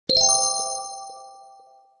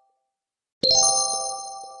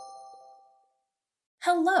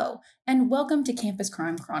Hello, and welcome to Campus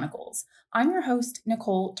Crime Chronicles. I'm your host,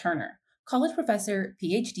 Nicole Turner, college professor,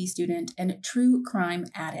 PhD student, and true crime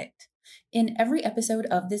addict. In every episode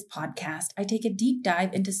of this podcast, I take a deep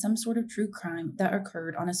dive into some sort of true crime that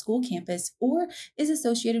occurred on a school campus or is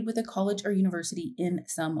associated with a college or university in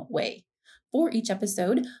some way. For each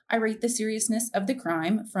episode, I rate the seriousness of the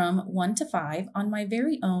crime from 1 to 5 on my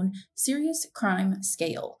very own serious crime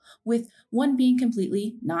scale, with 1 being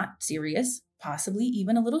completely not serious, possibly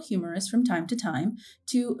even a little humorous from time to time,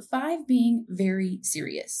 to 5 being very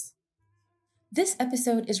serious. This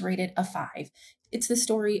episode is rated a 5. It's the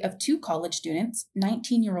story of 2 college students,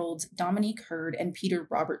 19-year-olds Dominique Hurd and Peter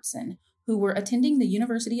Robertson, who were attending the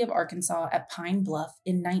University of Arkansas at Pine Bluff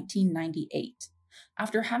in 1998.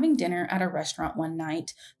 After having dinner at a restaurant one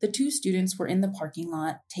night, the 2 students were in the parking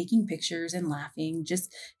lot, taking pictures and laughing,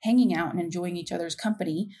 just hanging out and enjoying each other's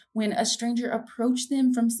company, when a stranger approached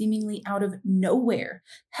them from seemingly out of nowhere,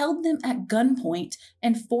 held them at gunpoint,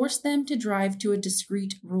 and forced them to drive to a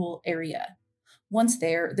discreet rural area. Once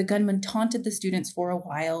there, the gunman taunted the students for a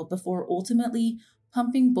while before ultimately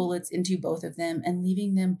pumping bullets into both of them and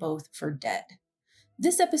leaving them both for dead.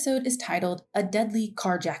 This episode is titled A Deadly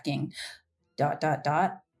Carjacking, ...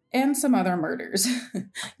 and some other murders.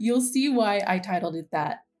 You'll see why I titled it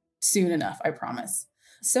that soon enough, I promise.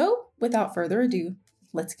 So, without further ado,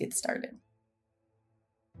 let's get started.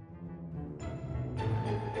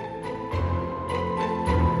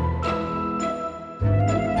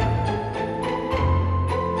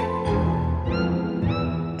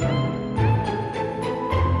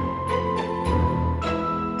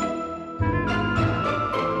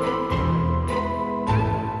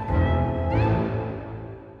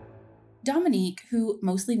 Dominique, who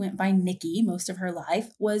mostly went by Nikki most of her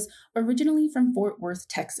life, was originally from Fort Worth,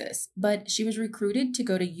 Texas, but she was recruited to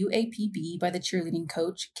go to UAPB by the cheerleading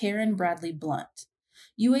coach, Karen Bradley Blunt.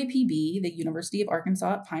 UAPB, the University of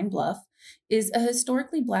Arkansas at Pine Bluff, is a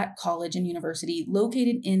historically Black college and university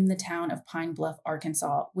located in the town of Pine Bluff,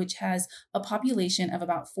 Arkansas, which has a population of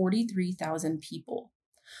about 43,000 people.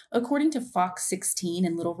 According to Fox 16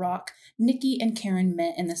 in Little Rock, Nikki and Karen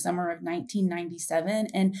met in the summer of 1997,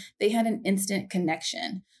 and they had an instant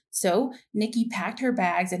connection. So Nikki packed her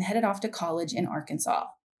bags and headed off to college in Arkansas.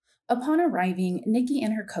 Upon arriving, Nikki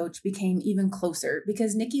and her coach became even closer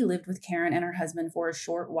because Nikki lived with Karen and her husband for a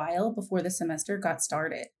short while before the semester got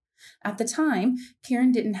started. At the time,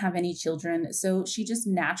 Karen didn't have any children, so she just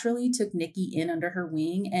naturally took Nikki in under her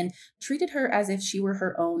wing and treated her as if she were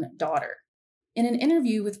her own daughter. In an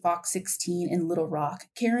interview with Fox 16 in Little Rock,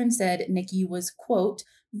 Karen said Nikki was, quote,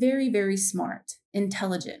 very, very smart,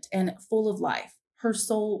 intelligent, and full of life. Her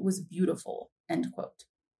soul was beautiful, end quote.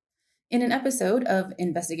 In an episode of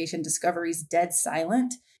Investigation Discovery's Dead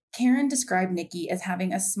Silent, Karen described Nikki as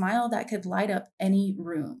having a smile that could light up any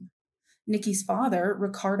room. Nikki's father,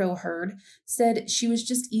 Ricardo Hurd, said she was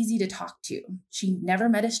just easy to talk to. She never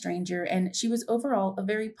met a stranger, and she was overall a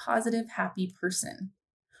very positive, happy person.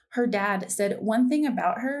 Her dad said one thing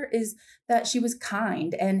about her is that she was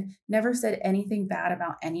kind and never said anything bad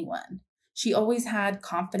about anyone. She always had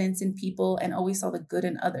confidence in people and always saw the good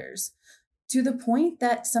in others, to the point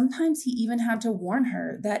that sometimes he even had to warn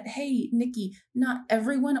her that, hey, Nikki, not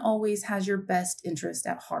everyone always has your best interest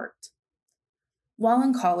at heart. While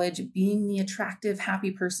in college, being the attractive,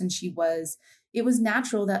 happy person she was, it was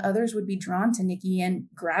natural that others would be drawn to Nikki and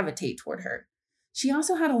gravitate toward her. She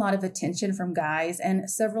also had a lot of attention from guys, and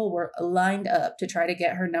several were lined up to try to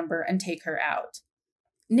get her number and take her out.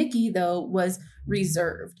 Nikki, though, was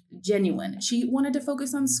reserved, genuine. She wanted to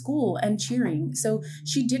focus on school and cheering, so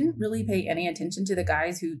she didn't really pay any attention to the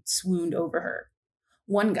guys who swooned over her.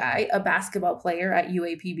 One guy, a basketball player at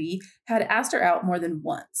UAPB, had asked her out more than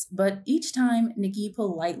once, but each time Nikki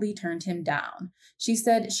politely turned him down. She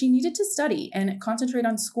said she needed to study and concentrate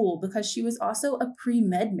on school because she was also a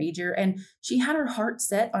pre-med major and she had her heart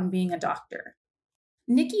set on being a doctor.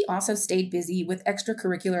 Nikki also stayed busy with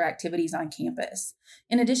extracurricular activities on campus.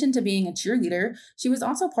 In addition to being a cheerleader, she was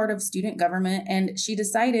also part of student government, and she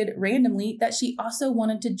decided randomly that she also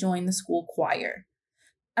wanted to join the school choir.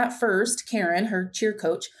 At first, Karen, her cheer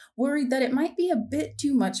coach, worried that it might be a bit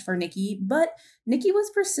too much for Nikki, but Nikki was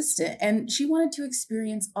persistent and she wanted to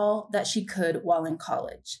experience all that she could while in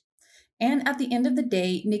college. And at the end of the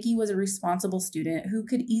day, Nikki was a responsible student who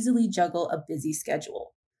could easily juggle a busy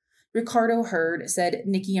schedule. Ricardo Hurd said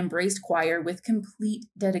Nikki embraced choir with complete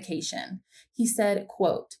dedication. He said,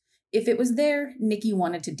 quote, if it was there, Nikki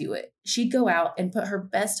wanted to do it. She'd go out and put her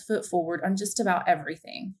best foot forward on just about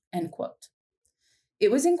everything, end quote. It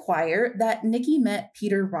was in choir that Nikki met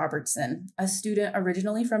Peter Robertson, a student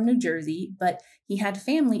originally from New Jersey, but he had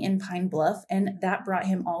family in Pine Bluff, and that brought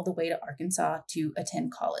him all the way to Arkansas to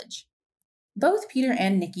attend college. Both Peter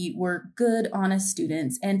and Nikki were good, honest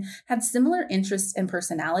students and had similar interests and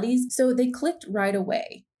personalities, so they clicked right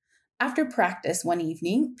away. After practice one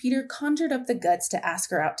evening, Peter conjured up the guts to ask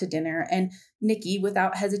her out to dinner, and Nikki,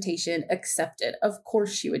 without hesitation, accepted. Of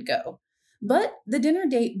course she would go. But the dinner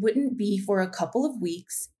date wouldn't be for a couple of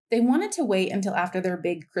weeks. They wanted to wait until after their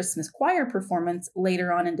big Christmas choir performance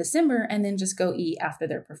later on in December and then just go eat after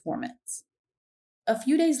their performance. A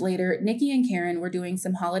few days later, Nikki and Karen were doing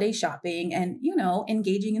some holiday shopping and,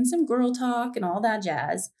 engaging in some girl talk and all that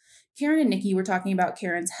jazz. Karen and Nikki were talking about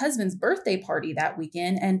Karen's husband's birthday party that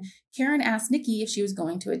weekend, and Karen asked Nikki if she was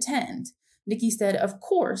going to attend. Nikki said, of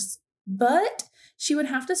course, but she would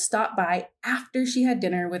have to stop by after she had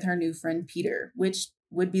dinner with her new friend Peter, which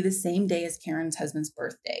would be the same day as Karen's husband's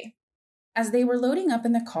birthday. As they were loading up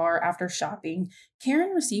in the car after shopping,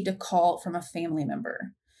 Karen received a call from a family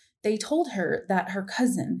member. They told her that her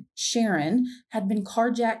cousin, Sharon, had been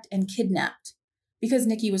carjacked and kidnapped. Because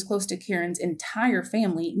Nikki was close to Karen's entire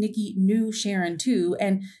family, Nikki knew Sharon too,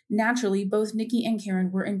 and naturally, both Nikki and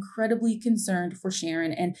Karen were incredibly concerned for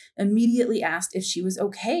Sharon and immediately asked if she was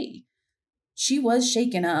okay. She was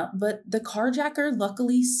shaken up, but the carjacker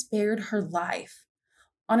luckily spared her life.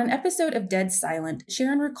 On an episode of Dead Silent,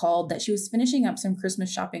 Sharon recalled that she was finishing up some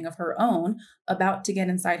Christmas shopping of her own, about to get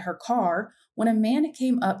inside her car, when a man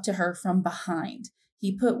came up to her from behind.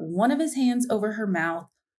 He put one of his hands over her mouth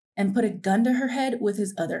and put a gun to her head with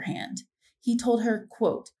his other hand. He told her,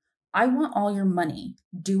 quote, "I want all your money.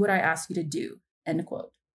 Do what I ask you to do," end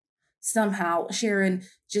quote. Somehow, Sharon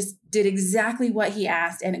just did exactly what he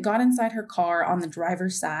asked and got inside her car on the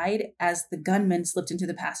driver's side as the gunman slipped into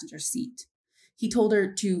the passenger seat. He told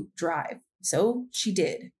her to drive, so she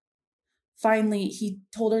did. Finally, he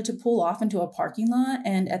told her to pull off into a parking lot,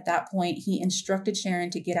 and at that point, he instructed Sharon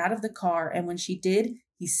to get out of the car, and when she did,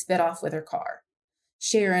 he sped off with her car.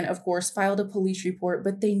 Sharon, of course, filed a police report,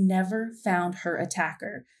 but they never found her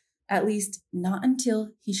attacker, at least not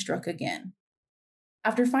until he struck again.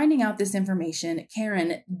 After finding out this information,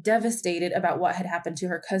 Karen, devastated about what had happened to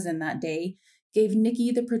her cousin that day, gave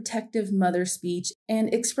Nikki the protective mother speech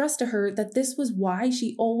and expressed to her that this was why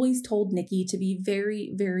she always told Nikki to be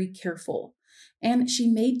very, very careful. And she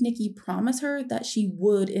made Nikki promise her that she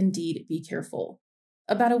would indeed be careful.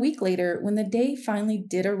 About a week later, when the day finally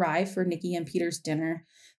did arrive for Nikki and Peter's dinner,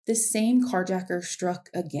 this same carjacker struck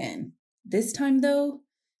again. This time, though,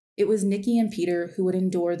 it was Nikki and Peter who would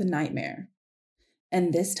endure the nightmare.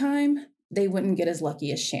 And this time, they wouldn't get as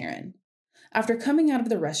lucky as Sharon. After coming out of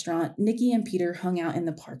the restaurant, Nikki and Peter hung out in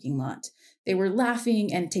the parking lot. They were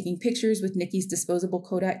laughing and taking pictures with Nikki's disposable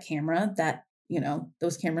Kodak camera that,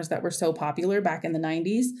 those cameras that were so popular back in the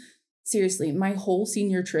 90s. Seriously, my whole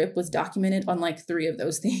senior trip was documented on like 3 of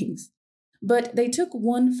those things. But they took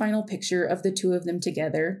one final picture of the two of them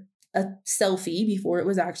together, a selfie before it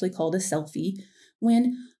was actually called a selfie,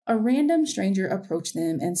 when a random stranger approached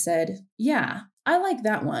them and said, "Yeah, I like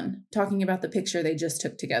that one," talking about the picture they just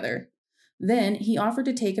took together. Then he offered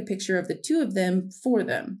to take a picture of the two of them for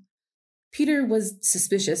them. Peter was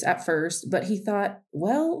suspicious at first, but he thought,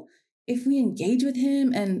 well, if we engage with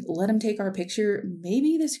him and let him take our picture,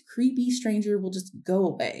 maybe this creepy stranger will just go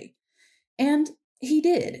away. And he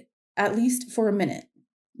did, at least for a minute.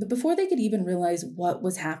 But before they could even realize what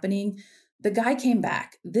was happening, the guy came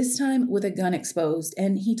back, this time with a gun exposed,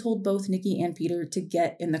 and he told both Nikki and Peter to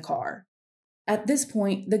get in the car. At this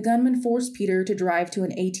point, the gunman forced Peter to drive to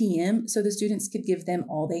an ATM so the students could give them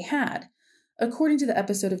all they had. According to the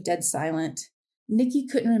episode of Dead Silent, Nikki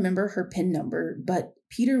couldn't remember her PIN number, but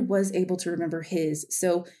Peter was able to remember his,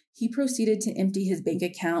 so he proceeded to empty his bank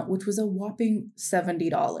account, which was a whopping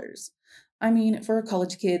 $70. I mean, for a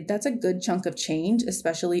college kid, that's a good chunk of change,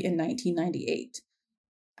 especially in 1998.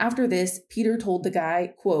 After this, Peter told the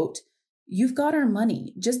guy, quote, "You've got our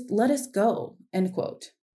money, just let us go," end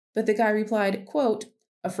quote. But the guy replied, quote,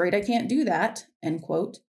 "Afraid I can't do that," end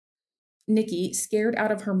quote. Nikki, scared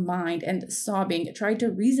out of her mind and sobbing, tried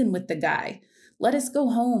to reason with the guy. "Let us go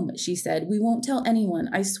home," she said. "We won't tell anyone,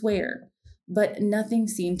 I swear." But nothing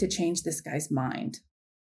seemed to change this guy's mind.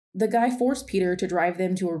 The guy forced Peter to drive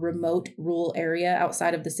them to a remote rural area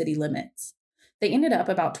outside of the city limits. They ended up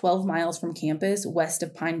about 12 miles from campus west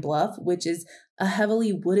of Pine Bluff, which is a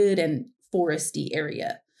heavily wooded and foresty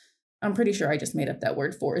area. I'm pretty sure I just made up that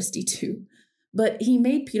word foresty too. But he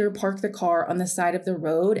made Peter park the car on the side of the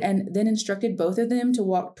road and then instructed both of them to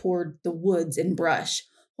walk toward the woods and brush,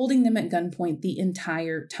 holding them at gunpoint the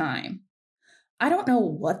entire time. I don't know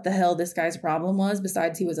what the hell this guy's problem was,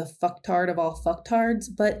 besides he was a fucktard of all fucktards,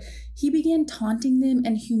 but he began taunting them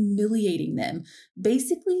and humiliating them,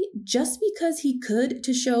 basically just because he could,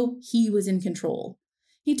 to show he was in control.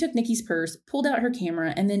 He took Nikki's purse, pulled out her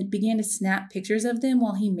camera, and then began to snap pictures of them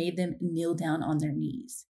while he made them kneel down on their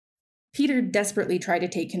knees. Peter desperately tried to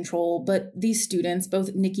take control, but these students,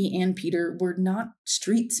 both Nikki and Peter, were not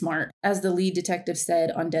street smart, as the lead detective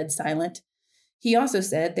said on Dead Silent. He also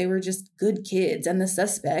said they were just good kids, and the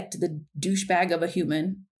suspect, the douchebag of a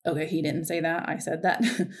human, okay, he didn't say that, I said that,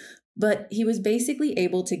 but he was basically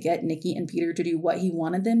able to get Nikki and Peter to do what he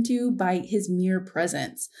wanted them to by his mere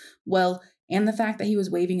presence. Well, and the fact that he was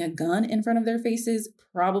waving a gun in front of their faces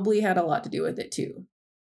probably had a lot to do with it too.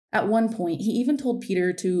 At one point, he even told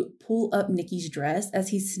Peter to pull up Nikki's dress as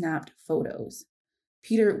he snapped photos.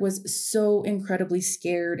 Peter was so incredibly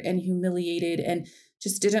scared and humiliated and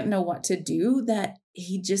just didn't know what to do that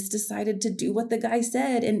he just decided to do what the guy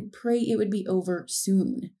said and pray it would be over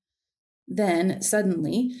soon. Then,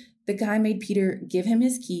 suddenly, the guy made Peter give him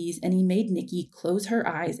his keys and he made Nikki close her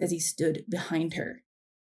eyes as he stood behind her.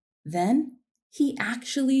 Then, he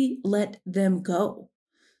actually let them go.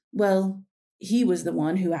 Well, he was the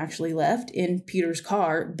one who actually left in Peter's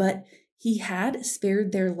car, but he had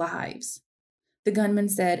spared their lives. The gunman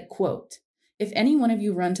said, quote, "If any one of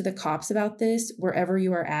you run to the cops about this, wherever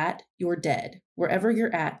you are at, you're dead. Wherever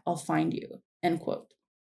you're at, I'll find you." End quote.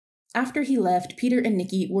 After he left, Peter and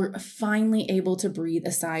Nikki were finally able to breathe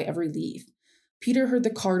a sigh of relief. Peter heard the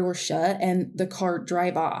car door shut and the car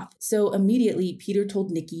drive off. So immediately, Peter told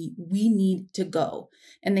Nikki, "We need to go."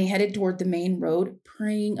 And they headed toward the main road,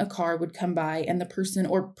 praying a car would come by and the person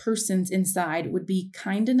or persons inside would be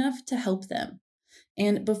kind enough to help them.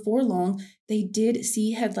 And before long, they did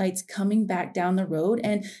see headlights coming back down the road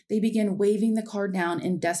and they began waving the car down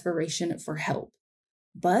in desperation for help.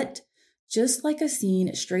 But just like a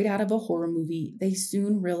scene straight out of a horror movie, they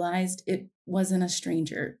soon realized it wasn't a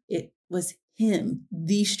stranger. It was him,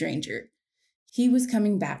 the stranger. He was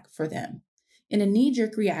coming back for them. In a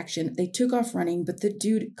knee-jerk reaction, they took off running, but the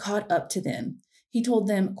dude caught up to them. He told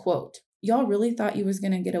them, quote, "Y'all really thought you was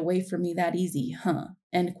going to get away from me that easy, huh?"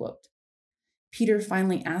 End quote. Peter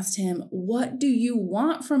finally asked him, "What do you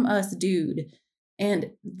want from us, dude?"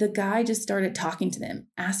 And the guy just started talking to them,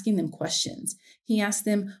 asking them questions. He asked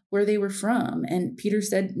them where they were from, and Peter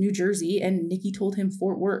said New Jersey, and Nikki told him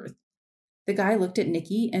Fort Worth. The guy looked at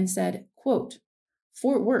Nikki and said, quote,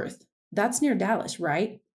 "Fort Worth, that's near Dallas,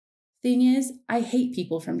 right? Thing is, I hate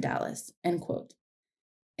people from Dallas," end quote.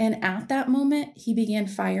 And at that moment, he began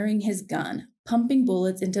firing his gun, pumping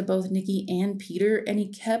bullets into both Nikki and Peter, and he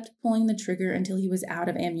kept pulling the trigger until he was out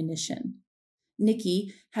of ammunition.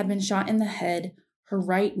 Nikki had been shot in the head, her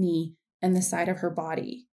right knee, and the side of her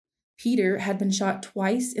body. Peter had been shot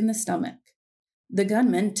twice in the stomach. The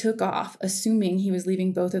gunman took off, assuming he was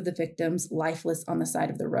leaving both of the victims lifeless on the side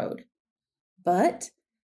of the road. But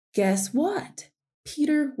guess what?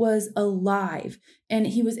 Peter was alive, and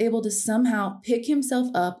he was able to somehow pick himself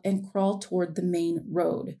up and crawl toward the main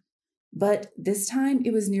road. But this time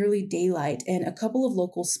it was nearly daylight, and a couple of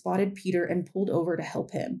locals spotted Peter and pulled over to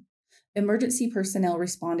help him. Emergency personnel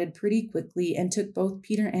responded pretty quickly and took both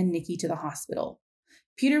Peter and Nikki to the hospital.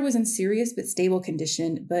 Peter was in serious but stable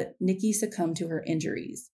condition, but Nikki succumbed to her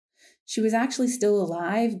injuries. She was actually still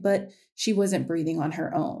alive, but she wasn't breathing on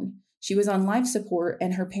her own. She was on life support,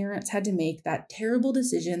 and her parents had to make that terrible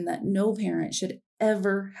decision that no parent should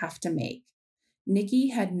ever have to make. Nikki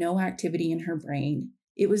had no activity in her brain.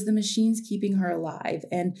 It was the machines keeping her alive,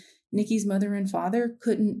 and Nikki's mother and father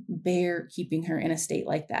couldn't bear keeping her in a state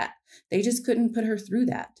like that. They just couldn't put her through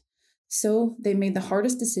that. So they made the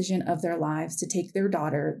hardest decision of their lives to take their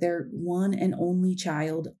daughter, their one and only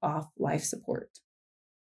child, off life support.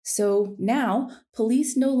 So now,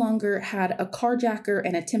 police no longer had a carjacker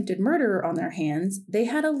and attempted murderer on their hands. They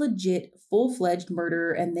had a legit, full-fledged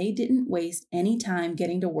murderer, and they didn't waste any time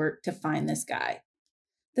getting to work to find this guy.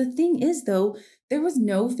 The thing is, though, there was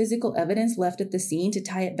no physical evidence left at the scene to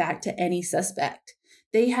tie it back to any suspect.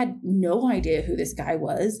 They had no idea who this guy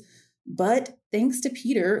was, but thanks to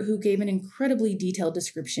Peter, who gave an incredibly detailed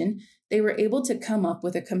description, they were able to come up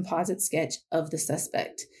with a composite sketch of the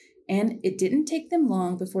suspect. And it didn't take them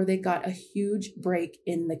long before they got a huge break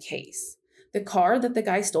in the case. The car that the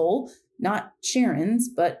guy stole, not Sharon's,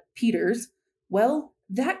 but Peter's, well,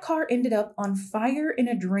 that car ended up on fire in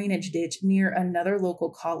a drainage ditch near another local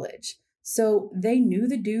college. So they knew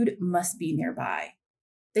the dude must be nearby.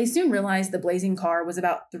 They soon realized the blazing car was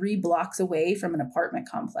about 3 blocks away from an apartment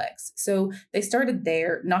complex. So they started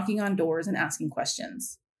there, knocking on doors and asking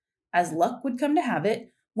questions. As luck would come to have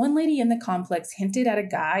it, One lady in the complex hinted at a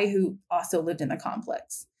guy who also lived in the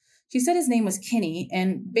complex. She said his name was Kenny,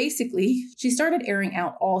 and basically, she started airing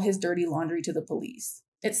out all his dirty laundry to the police.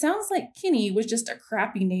 It sounds like Kenny was just a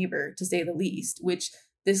crappy neighbor, to say the least, which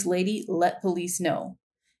this lady let police know.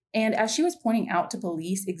 And as she was pointing out to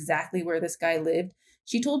police exactly where this guy lived,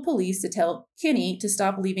 she told police to tell Kenny to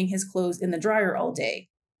stop leaving his clothes in the dryer all day.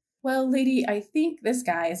 Well, lady, I think this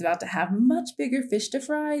guy is about to have much bigger fish to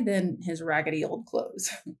fry than his raggedy old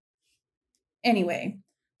clothes. Anyway,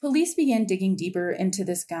 police began digging deeper into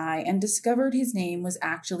this guy and discovered his name was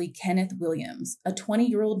actually Kenneth Williams, a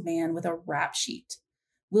 20-year-old man with a rap sheet.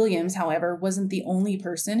 Williams, however, wasn't the only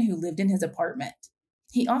person who lived in his apartment.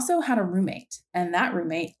 He also had a roommate, and that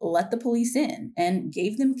roommate let the police in and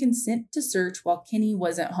gave them consent to search while Kenny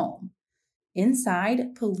wasn't home.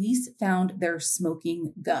 Inside, police found their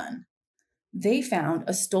smoking gun. They found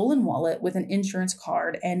a stolen wallet with an insurance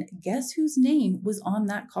card, and guess whose name was on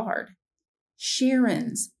that card?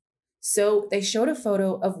 Sharon's. So they showed a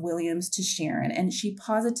photo of Williams to Sharon, and she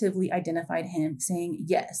positively identified him, saying,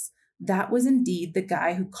 yes, that was indeed the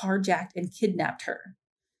guy who carjacked and kidnapped her.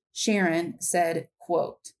 Sharon said,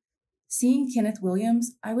 quote, seeing Kenneth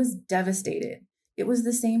Williams, I was devastated. It was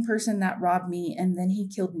the same person that robbed me, and then he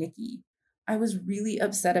killed Nikki. I was really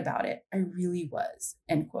upset about it. I really was,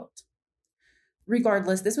 end quote.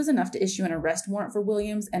 Regardless, this was enough to issue an arrest warrant for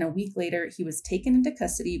Williams, and a week later, he was taken into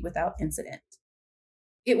custody without incident.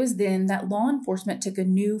 It was then that law enforcement took a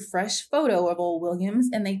new, fresh photo of old Williams,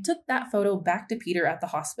 and they took that photo back to Peter at the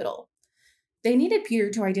hospital. They needed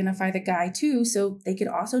Peter to identify the guy too, so they could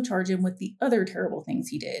also charge him with the other terrible things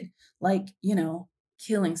he did, like,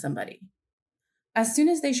 killing somebody. As soon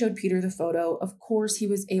as they showed Peter the photo, of course he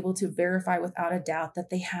was able to verify without a doubt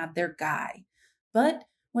that they had their guy. But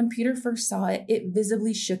when Peter first saw it, it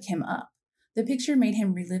visibly shook him up. The picture made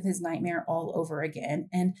him relive his nightmare all over again,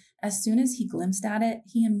 and as soon as he glimpsed at it,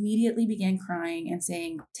 he immediately began crying and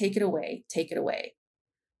saying, take it away, take it away.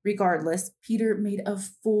 Regardless, Peter made a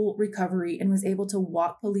full recovery and was able to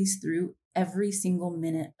walk police through every single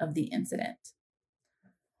minute of the incident.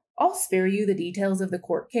 I'll spare you the details of the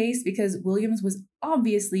court case because Williams was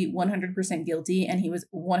obviously 100% guilty and he was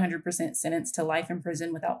 100% sentenced to life in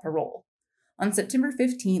prison without parole. On September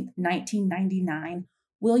 15th, 1999,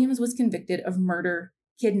 Williams was convicted of murder,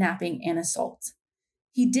 kidnapping, and assault.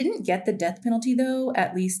 He didn't get the death penalty though,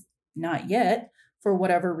 at least not yet, for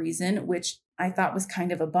whatever reason, which I thought was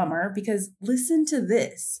kind of a bummer because listen to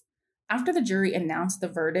this. After the jury announced the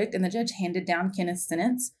verdict and the judge handed down Kenneth's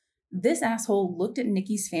sentence, this asshole looked at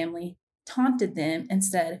Nikki's family, taunted them, and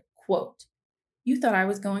said, quote, you thought I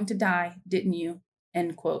was going to die, didn't you?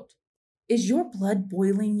 End quote. Is your blood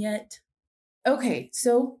boiling yet? Okay,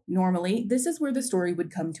 so normally this is where the story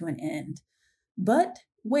would come to an end. But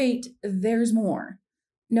wait, there's more.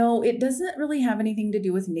 No, it doesn't really have anything to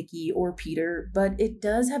do with Nikki or Peter, but it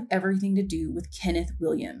does have everything to do with Kenneth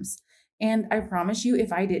Williams. And I promise you,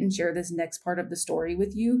 if I didn't share this next part of the story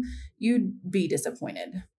with you, you'd be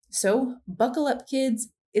disappointed. So buckle up, kids.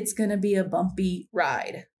 It's going to be a bumpy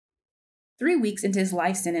ride. 3 weeks into his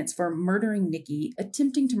life sentence for murdering Nikki,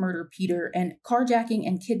 attempting to murder Peter, and carjacking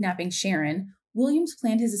and kidnapping Sharon, Williams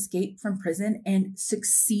planned his escape from prison and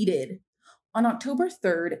succeeded. On October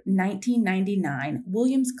 3rd, 1999,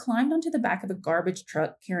 Williams climbed onto the back of a garbage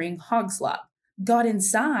truck carrying hog slop, got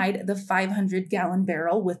inside the 500-gallon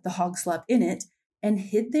barrel with the hog slop in it, and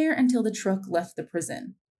hid there until the truck left the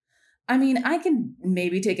prison. I mean, I can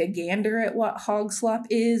maybe take a gander at what hog slop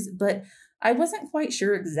is, but I wasn't quite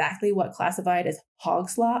sure exactly what classified as hog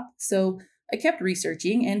slop, so I kept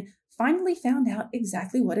researching and finally found out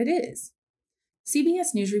exactly what it is.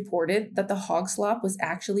 CBS News reported that the hog slop was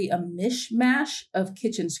actually a mishmash of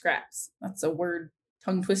kitchen scraps. That's a word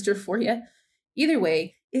tongue twister for you. Either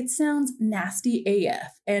way, it sounds nasty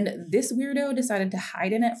AF, and this weirdo decided to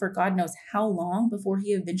hide in it for God knows how long before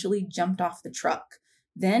he eventually jumped off the truck.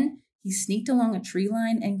 Then he sneaked along a tree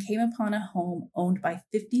line and came upon a home owned by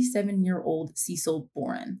 57-year-old Cecil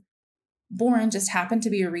Boren. Boren just happened to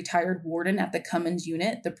be a retired warden at the Cummins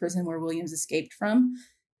unit, the prison where Williams escaped from.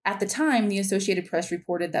 At the time, the Associated Press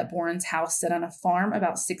reported that Boren's house sat on a farm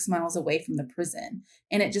about 6 miles away from the prison,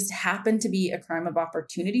 and it just happened to be a crime of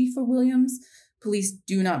opportunity for Williams. Police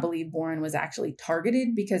do not believe Boren was actually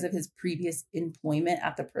targeted because of his previous employment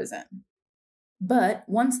at the prison. But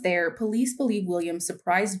once there, police believe Williams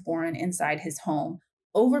surprised Boren inside his home,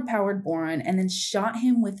 overpowered Boren, and then shot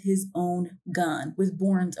him with his own gun, with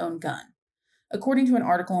Boren's own gun. According to an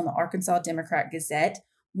article in the Arkansas Democrat Gazette,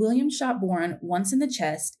 Williams shot Boren once in the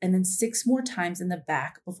chest and then 6 more times in the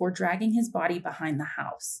back before dragging his body behind the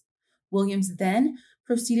house. Williams then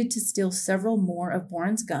proceeded to steal several more of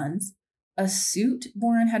Boren's guns, a suit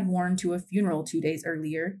Boren had worn to a funeral 2 days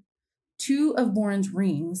earlier, 2 of Boren's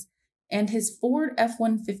rings, and his Ford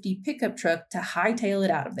F-150 pickup truck to hightail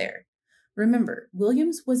it out of there. Remember,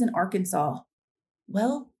 Williams was in Arkansas.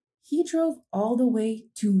 Well, he drove all the way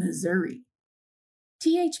to Missouri.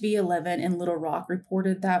 THV 11 in Little Rock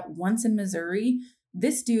reported that once in Missouri,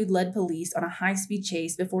 this dude led police on a high-speed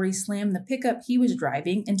chase before he slammed the pickup he was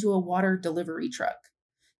driving into a water delivery truck.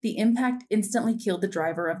 The impact instantly killed the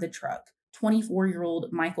driver of the truck,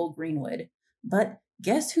 24-year-old Michael Greenwood. But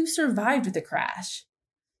guess who survived the crash?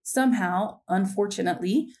 Somehow,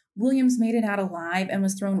 unfortunately, Williams made it out alive and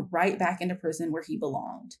was thrown right back into prison where he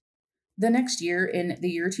belonged. The next year, in the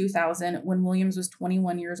year 2000, when Williams was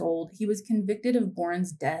 21 years old, he was convicted of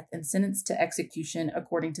Boren's death and sentenced to execution,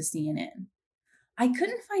 according to CNN. I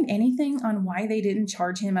couldn't find anything on why they didn't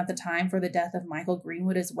charge him at the time for the death of Michael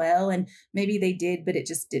Greenwood as well, and maybe they did, but it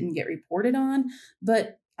just didn't get reported on.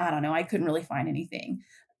 But I don't know, I couldn't really find anything.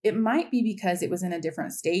 It might be because it was in a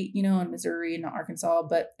different state, in Missouri and not Arkansas,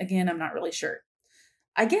 but again, I'm not really sure.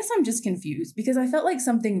 I guess I'm just confused because I felt like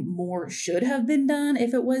something more should have been done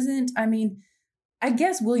if it wasn't. I mean, I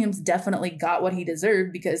guess Williams definitely got what he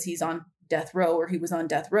deserved because he's on death row, or he was on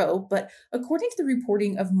death row. But according to the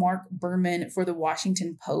reporting of Mark Berman for the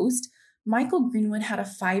Washington Post, Michael Greenwood had a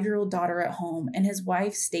 5-year-old daughter at home, and his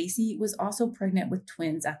wife, Stacy, was also pregnant with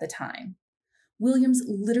twins at the time. Williams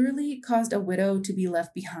literally caused a widow to be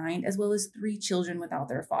left behind, as well as 3 children without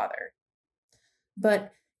their father.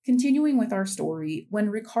 But continuing with our story, when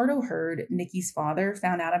Ricardo Hurd, Nikki's father,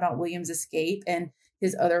 found out about Williams' escape and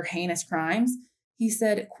his other heinous crimes, he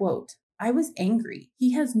said, quote, "I was angry.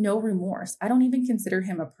 He has no remorse. I don't even consider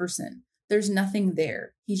him a person. There's nothing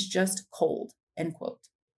there. He's just cold," end quote.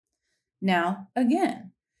 Now,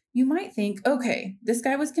 again, you might think, okay, this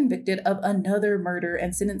guy was convicted of another murder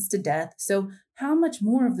and sentenced to death, so how much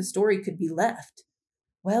more of the story could be left?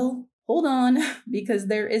 Well, hold on, because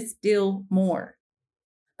there is still more.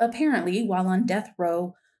 Apparently, while on death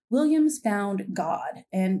row, Williams found God.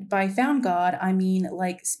 And by found God, I mean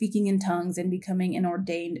like speaking in tongues and becoming an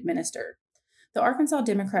ordained minister. The Arkansas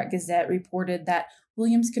Democrat-Gazette reported that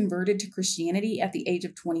Williams converted to Christianity at the age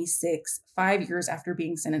of 26, 5 years after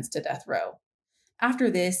being sentenced to death row. After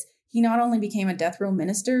this, he not only became a death row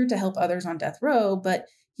minister to help others on death row, but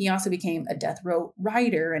he also became a death row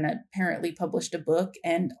writer and apparently published a book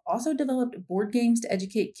and also developed board games to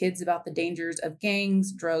educate kids about the dangers of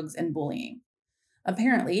gangs, drugs, and bullying.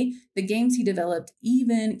 Apparently, the games he developed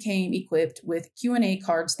even came equipped with Q&A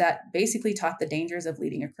cards that basically taught the dangers of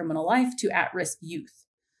leading a criminal life to at-risk youth.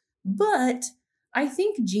 But I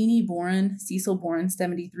think Jeannie Boren, Cecil Boren's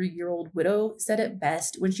 73-year-old widow, said it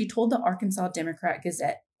best when she told the Arkansas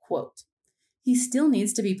Democrat-Gazette, quote, "He still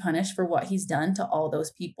needs to be punished for what he's done to all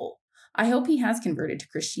those people. I hope he has converted to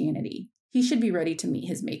Christianity. He should be ready to meet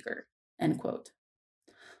his maker," end quote.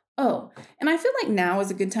 Oh, and I feel like now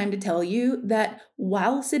is a good time to tell you that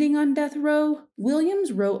while sitting on death row,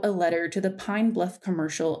 Williams wrote a letter to the Pine Bluff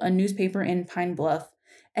Commercial, a newspaper in Pine Bluff,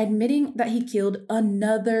 admitting that he killed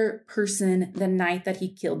another person the night that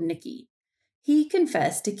he killed Nikki. He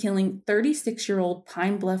confessed to killing 36-year-old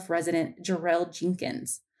Pine Bluff resident Jarrell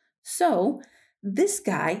Jenkins. So, this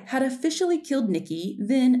guy had officially killed Nikki,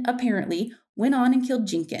 then apparently went on and killed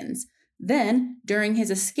Jenkins. Then, during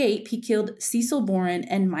his escape, he killed Cecil Boren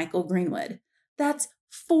and Michael Greenwood. That's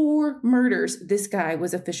 4 murders this guy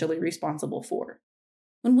was officially responsible for.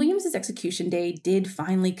 When Williams' execution day did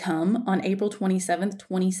finally come on April 27th,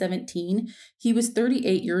 2017, he was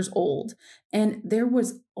 38 years old, and there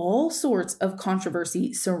was all sorts of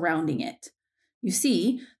controversy surrounding it. You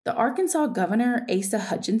see, the Arkansas governor, Asa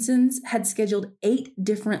Hutchinson, had scheduled 8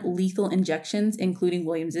 different lethal injections, including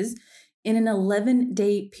Williams's, in an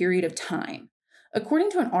 11-day period of time.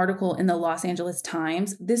 According to an article in the Los Angeles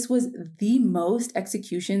Times, this was the most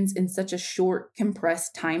executions in such a short,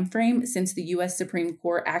 compressed time frame since the U.S. Supreme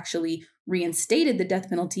Court actually reinstated the death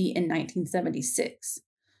penalty in 1976.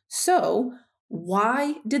 So,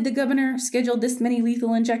 why did the governor schedule this many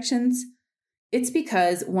lethal injections? It's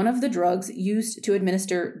because one of the drugs used to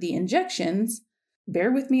administer the injections,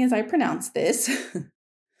 bear with me as I pronounce this,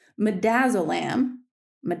 midazolam,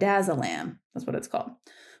 that's what it's called.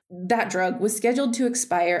 That drug was scheduled to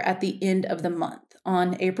expire at the end of the month,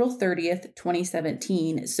 on April 30th,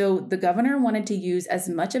 2017, so the governor wanted to use as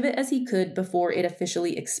much of it as he could before it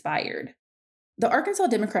officially expired. The Arkansas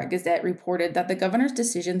Democrat-Gazette reported that the governor's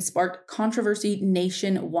decision sparked controversy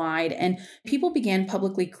nationwide, and people began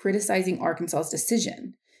publicly criticizing Arkansas's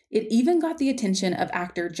decision. It even got the attention of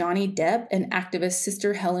actor Johnny Depp and activist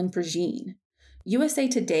Sister Helen Prejean. USA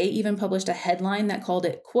Today even published a headline that called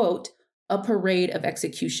it, quote, a parade of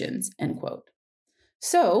executions, end quote.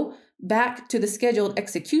 So, back to the scheduled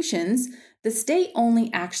executions, the state only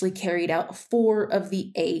actually carried out 4 of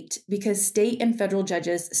the 8 because state and federal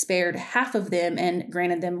judges spared half of them and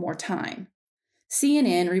granted them more time.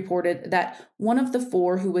 CNN reported that one of the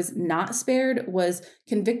 4 who was not spared was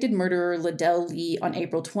convicted murderer Liddell Lee on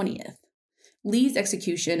April 20th. Lee's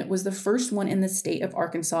execution was the first one in the state of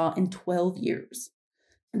Arkansas in 12 years.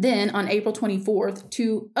 Then, on April 24th,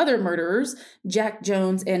 2 other murderers, Jack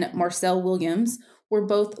Jones and Marcel Williams, were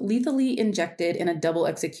both lethally injected in a double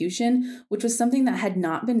execution, which was something that had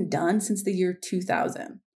not been done since the year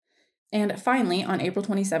 2000. And finally, on April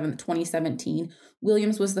 27, 2017,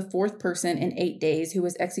 Williams was the 4th person in 8 days who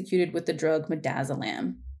was executed with the drug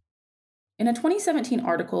midazolam. In a 2017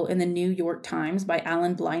 article in the New York Times by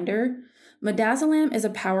Alan Blinder, midazolam is a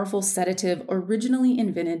powerful sedative originally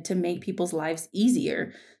invented to make people's lives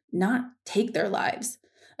easier, not take their lives.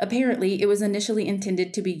 Apparently, it was initially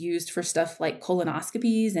intended to be used for stuff like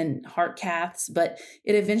colonoscopies and heart caths, but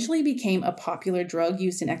it eventually became a popular drug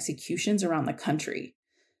used in executions around the country.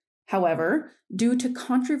 However, due to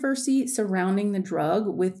controversy surrounding the drug,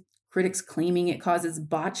 with critics claiming it causes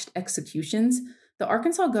botched executions, the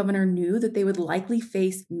Arkansas governor knew that they would likely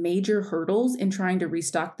face major hurdles in trying to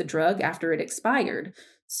restock the drug after it expired.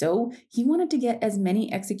 So he wanted to get as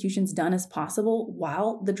many executions done as possible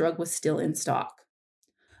while the drug was still in stock.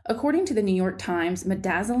 According to the New York Times,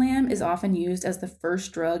 midazolam is often used as the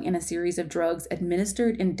first drug in a series of drugs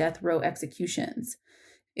administered in death row executions.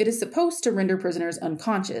 It is supposed to render prisoners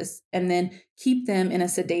unconscious and then keep them in a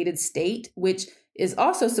sedated state, which is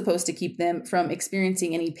also supposed to keep them from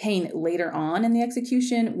experiencing any pain later on in the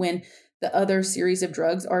execution when the other series of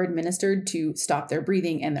drugs are administered to stop their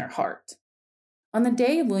breathing and their heart. On the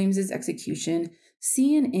day of Williams's execution,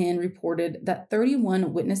 CNN reported that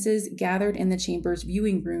 31 witnesses gathered in the chamber's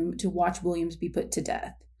viewing room to watch Williams be put to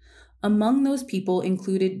death. Among those people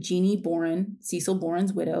included Jeannie Boren, Cecil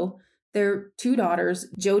Boren's widow, their 2 daughters,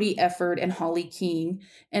 Jody Efford and Holly King,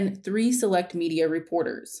 and 3 select media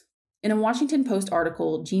reporters. In a Washington Post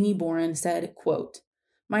article, Jeannie Boren said, quote,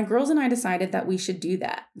 "My girls and I decided that we should do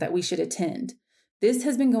that we should attend. This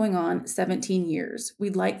has been going on 17 years.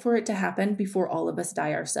 We'd like for it to happen before all of us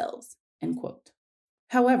die ourselves," end quote.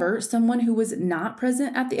 However, someone who was not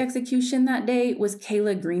present at the execution that day was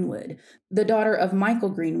Kayla Greenwood, the daughter of Michael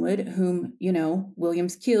Greenwood, whom,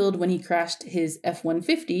 Williams killed when he crashed his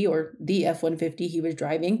F-150, or the F-150 he was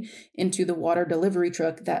driving, into the water delivery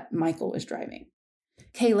truck that Michael was driving.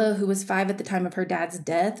 Kayla, who was 5 at the time of her dad's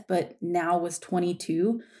death, but now was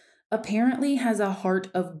 22, apparently has a heart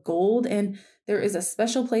of gold, and there is a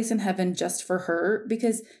special place in heaven just for her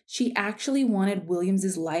because she actually wanted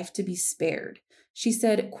Williams's life to be spared. She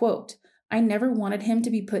said, quote, "I never wanted him to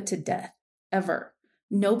be put to death, ever.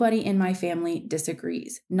 Nobody in my family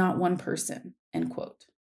disagrees, not one person," end quote.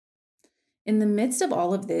 In the midst of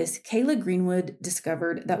all of this, Kayla Greenwood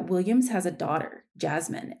discovered that Williams has a daughter,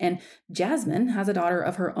 Jasmine, and Jasmine has a daughter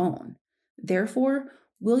of her own. Therefore,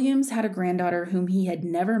 Williams had a granddaughter whom he had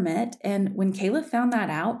never met, and when Kayla found that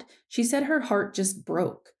out, she said her heart just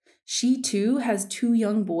broke. She, too, has 2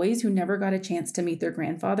 young boys who never got a chance to meet their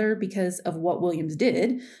grandfather because of what Williams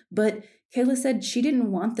did, but Kayla said she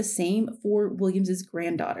didn't want the same for Williams's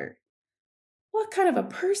granddaughter. What kind of a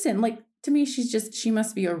person? To me, she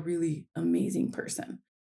must be a really amazing person.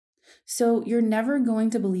 So you're never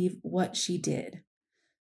going to believe what she did.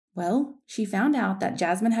 Well, she found out that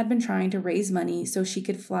Jasmine had been trying to raise money so she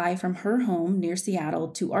could fly from her home near Seattle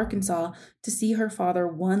to Arkansas to see her father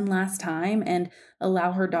one last time and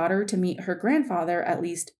allow her daughter to meet her grandfather at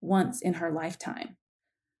least once in her lifetime.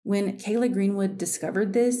 When Kayla Greenwood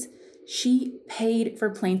discovered this, she paid for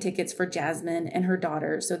plane tickets for Jasmine and her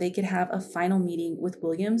daughter so they could have a final meeting with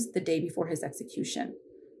Williams the day before his execution.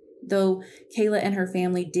 Though Kayla and her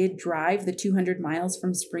family did drive the 200 miles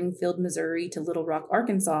from Springfield, Missouri to Little Rock,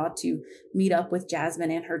 Arkansas to meet up with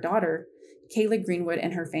Jasmine and her daughter, Kayla Greenwood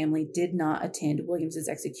and her family did not attend Williams's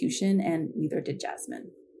execution, and neither did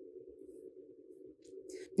Jasmine.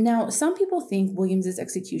 Now, some people think Williams's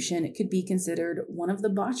execution could be considered one of the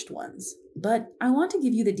botched ones, but I want to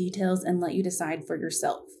give you the details and let you decide for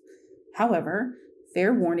yourself. However,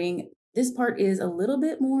 fair warning, this part is a little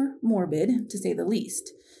bit more morbid, to say the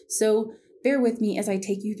least. So bear with me as I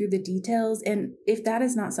take you through the details, and if that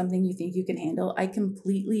is not something you think you can handle, I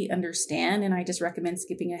completely understand, and I just recommend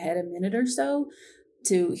skipping ahead a minute or so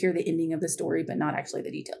to hear the ending of the story, but not actually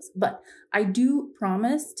the details. But I do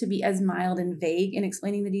promise to be as mild and vague in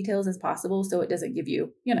explaining the details as possible so it doesn't give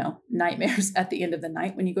you, nightmares at the end of the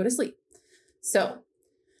night when you go to sleep. So,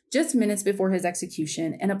 Just minutes before his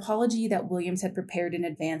execution, an apology that Williams had prepared in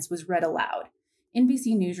advance was read aloud.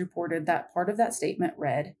 NBC News reported that part of that statement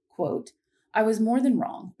read, quote, "I was more than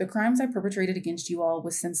wrong. The crimes I perpetrated against you all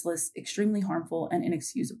was senseless, extremely harmful, and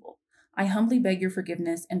inexcusable. I humbly beg your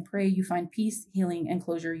forgiveness and pray you find peace, healing, and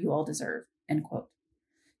closure you all deserve," end quote.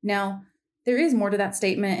 Now, there is more to that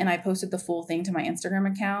statement, and I posted the full thing to my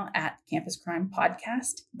Instagram account at Campus Crime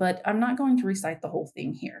Podcast, but I'm not going to recite the whole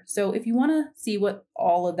thing here. So if you want to see what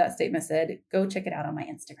all of that statement said, go check it out on my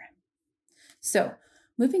Instagram. So,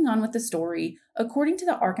 moving on with the story, according to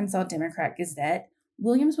the Arkansas Democrat Gazette,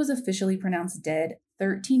 Williams was officially pronounced dead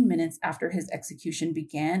 13 minutes after his execution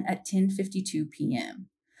began at 10:52 p.m.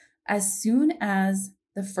 As soon as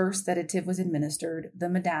the first sedative was administered, the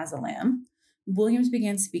midazolam, Williams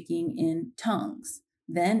began speaking in tongues.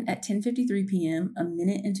 Then at 10:53 p.m., a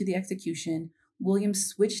minute into the execution, Williams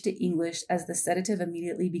switched to English as the sedative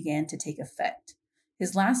immediately began to take effect.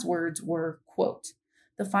 His last words were, quote,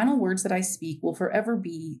 "The final words that I speak will forever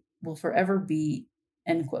be,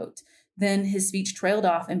 end quote." Then his speech trailed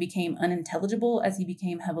off and became unintelligible as he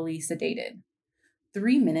became heavily sedated.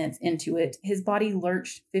 3 minutes into it, his body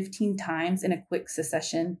lurched 15 times in a quick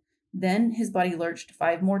succession. Then his body lurched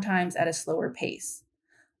 5 more times at a slower pace.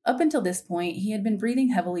 Up until this point, he had been breathing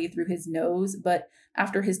heavily through his nose, but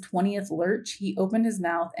after his 20th lurch, he opened his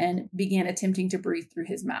mouth and began attempting to breathe through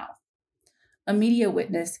his mouth. A media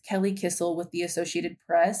witness, Kelly Kissel with the Associated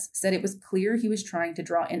Press, said it was clear he was trying to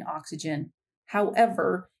draw in oxygen.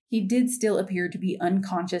 However, he did still appear to be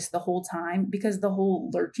unconscious the whole time because the whole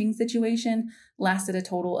lurching situation lasted a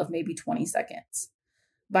total of maybe 20 seconds.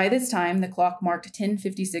 By this time, the clock marked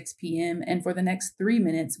 10:56 p.m., and for the next 3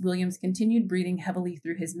 minutes, Williams continued breathing heavily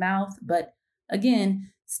through his mouth, but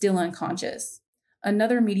again, still unconscious.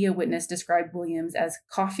 Another media witness described Williams as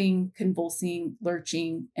coughing, convulsing,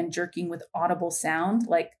 lurching, and jerking with audible sound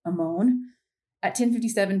like a moan. At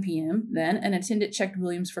 10:57 p.m., then, an attendant checked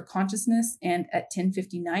Williams for consciousness, and at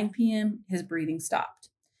 10:59 p.m., his breathing stopped.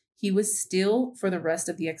 He was still for the rest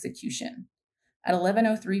of the execution. At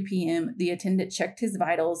 11:03 p.m., the attendant checked his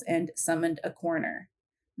vitals and summoned a coroner.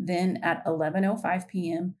 Then, at 11:05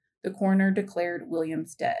 p.m., the coroner declared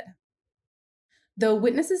Williams dead. Though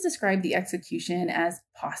witnesses described the execution as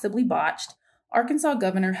possibly botched, Arkansas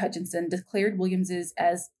Governor Hutchinson declared Williams's,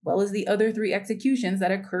 as well as the other 3 executions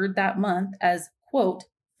that occurred that month, as, quote,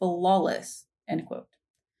 flawless, end quote.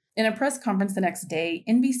 In a press conference the next day,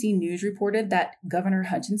 NBC News reported that Governor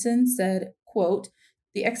Hutchinson said, quote,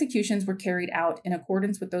 "The executions were carried out in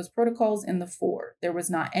accordance with those protocols in the 4. There was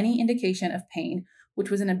not any indication of pain,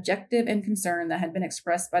 which was an objective and concern that had been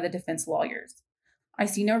expressed by the defense lawyers. I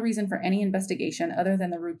see no reason for any investigation other than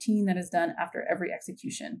the routine that is done after every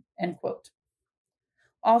execution," end quote.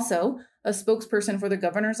 Also, a spokesperson for the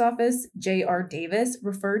governor's office, J.R. Davis,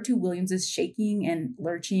 referred to Williams's shaking and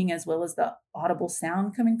lurching as well as the audible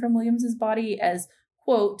sound coming from Williams's body as,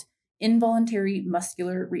 quote, "involuntary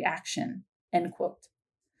muscular reaction," end quote.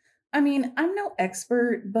 I mean, I'm no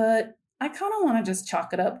expert, but I kind of want to just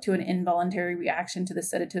chalk it up to an involuntary reaction to the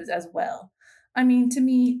sedatives as well. I mean, to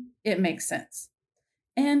me, it makes sense.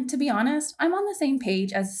 And to be honest, I'm on the same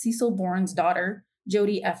page as Cecil Bourne's daughter,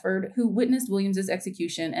 Jody Efford, who witnessed Williams's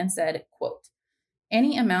execution and said, quote,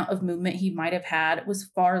 "Any amount of movement he might have had was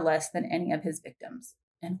far less than any of his victims,"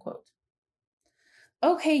 end quote.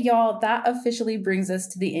 Okay, y'all, that officially brings us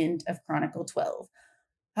to the end of Chronicle 12.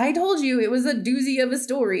 I told you it was a doozy of a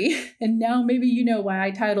story, and now maybe you know why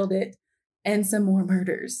I titled it, "And Some More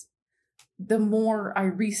Murders." The more I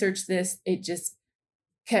researched this, it just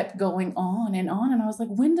kept going on, and I was like,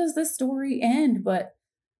 when does this story end? But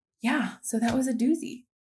yeah, so that was a doozy.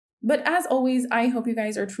 But as always, I hope you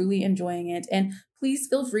guys are truly enjoying it, and please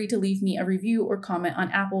feel free to leave me a review or comment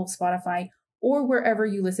on Apple, Spotify, or wherever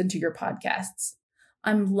you listen to your podcasts.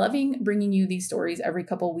 I'm loving bringing you these stories every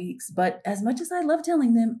couple weeks, but as much as I love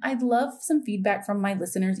telling them, I'd love some feedback from my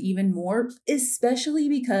listeners even more, especially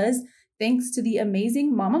because thanks to the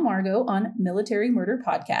amazing Mama Margot on Military Murder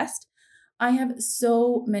Podcast, I have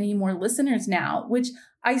so many more listeners now, which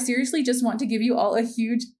I seriously just want to give you all a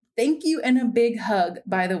huge thank you and a big hug,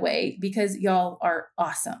 by the way, because y'all are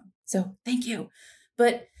awesome. So thank you.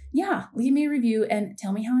 But yeah, leave me a review and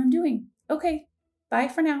tell me how I'm doing. Okay, bye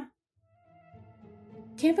for now.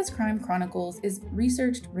 Campus Crime Chronicles is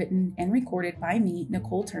researched, written, and recorded by me,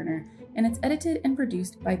 Nicole Turner, and it's edited and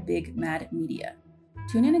produced by Big Mad Media.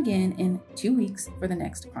 Tune in again in 2 weeks for the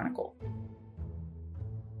next Chronicle.